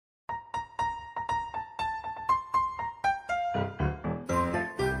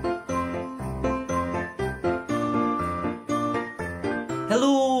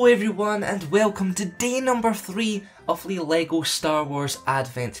Hello everyone and welcome to day number 3 of the LEGO Star Wars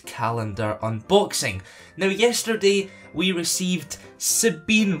Advent Calendar unboxing. Now yesterday we received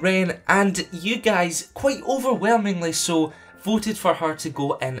Sabine Wren and you guys, quite overwhelmingly so, voted for her to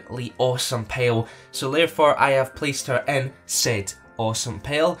go in the awesome pile. So therefore I have placed her in said awesome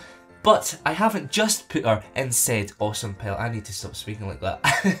pile. But I haven't just put her in said awesome pile. I need to stop speaking like that.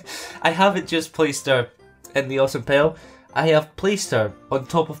 I haven't just placed her in the awesome pile. I have placed her on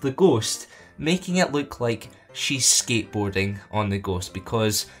top of the Ghost, making it look like she's skateboarding on the Ghost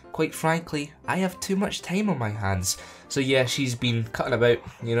because, quite frankly, I have too much time on my hands. So yeah, she's been cutting about,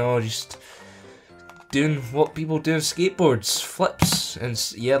 you know, just doing what people do on skateboards, flips, and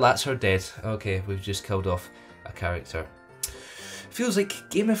yeah, that's her dead. Okay, we've just killed off a character. Feels like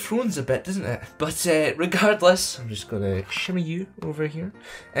Game of Thrones a bit, doesn't it? But regardless, I'm just going to shimmy you over here.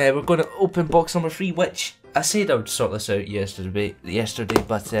 We're going to open box number 3, which I said I would sort this out yesterday,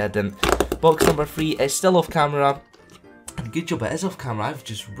 but I didn't. Box number 3 is still off camera. And good job it is off camera. I've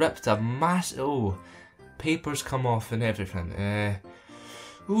just ripped a mass... Oh, papers come off and everything.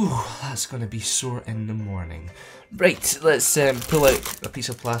 Ooh, that's going to be sore in the morning. Right, let's pull out a piece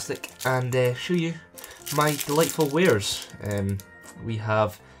of plastic and show you my delightful wares. We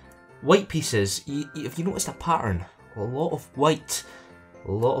have white pieces. If you noticed a pattern, a lot of white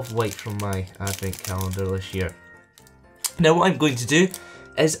from my advent calendar this year. Now what I'm going to do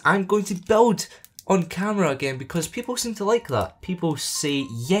is I'm going to build on camera again because people seem to like that. People say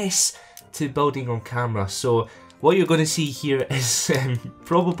yes to building on camera. So what you're going to see here is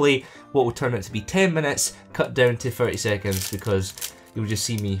probably what will turn out to be 10 minutes cut down to 30 seconds because you'll just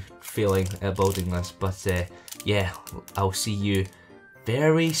see me failing at building this. But yeah, I'll see you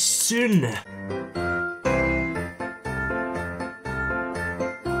very soon.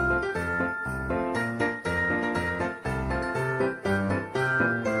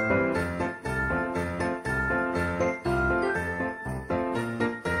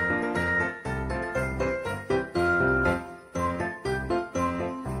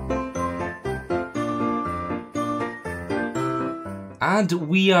 And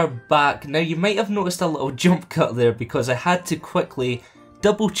we are back. Now you might have noticed a little jump cut there because I had to quickly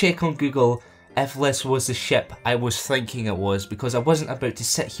double check on Google if this was the ship I was thinking it was, because I wasn't about to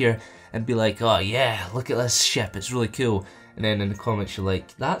sit here and be like, oh yeah, look at this ship, it's really cool. And then in the comments you're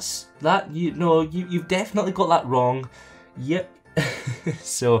like, you've definitely got that wrong. Yep.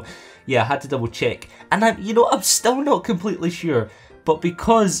 So yeah, I had to double check. And I'm still not completely sure, but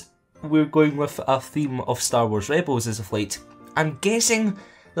because we're going with a theme of Star Wars Rebels as of late, I'm guessing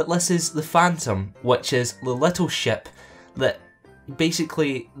that this is the Phantom, which is the little ship that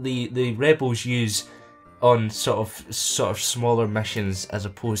basically the Rebels use on sort of smaller missions as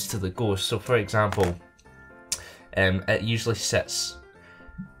opposed to the Ghost. So for example, it usually sits,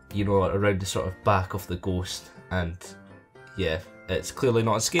 around the sort of back of the Ghost, and yeah, it's clearly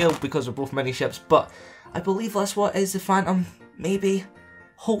not on scale because they're both mini ships, but I believe that's what is the Phantom, maybe,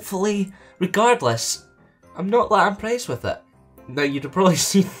 hopefully. Regardless, I'm not that impressed with it. Now you'd have probably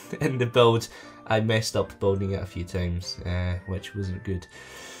seen in the build I messed up building it a few times, which wasn't good.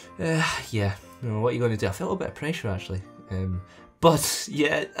 Yeah, what are you going to do? I felt a bit of pressure actually, but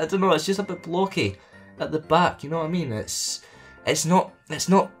yeah, I don't know. It's just a bit blocky at the back. You know what I mean? It's not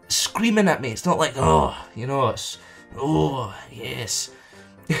screaming at me. It's not like it's oh yes.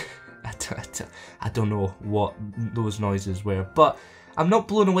 I don't know what those noises were, but I'm not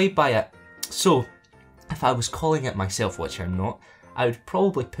blown away by it. So if I was calling it myself, which I'm not, I would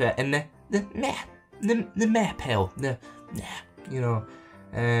probably put it in the meh pile,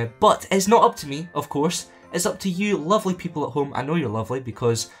 but it's not up to me, of course. It's up to you, lovely people at home. I know you're lovely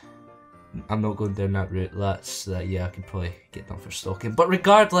because I'm not going down that route. Yeah, I could probably get done for stalking. But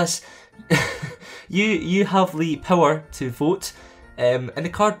regardless, you have the power to vote. And the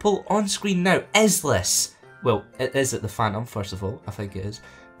card pull on screen now is this. Well, is it the Phantom? First of all, I think it is.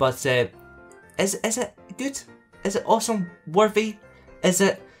 But is it good? Is it awesome worthy? Is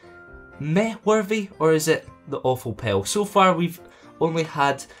it meh worthy? Or is it the awful pile? So far we've only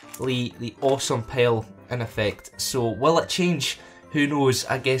had the awesome pile in effect. So will it change? Who knows?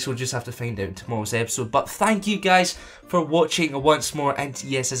 I guess we'll just have to find out in tomorrow's episode. But thank you guys for watching once more. And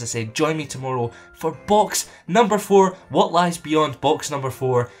yes, as I said, join me tomorrow for box number 4. What lies beyond box number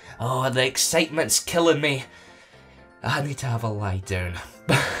 4? Oh, the excitement's killing me. I need to have a lie down.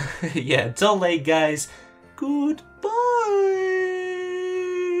 Yeah, until then guys, goodbye.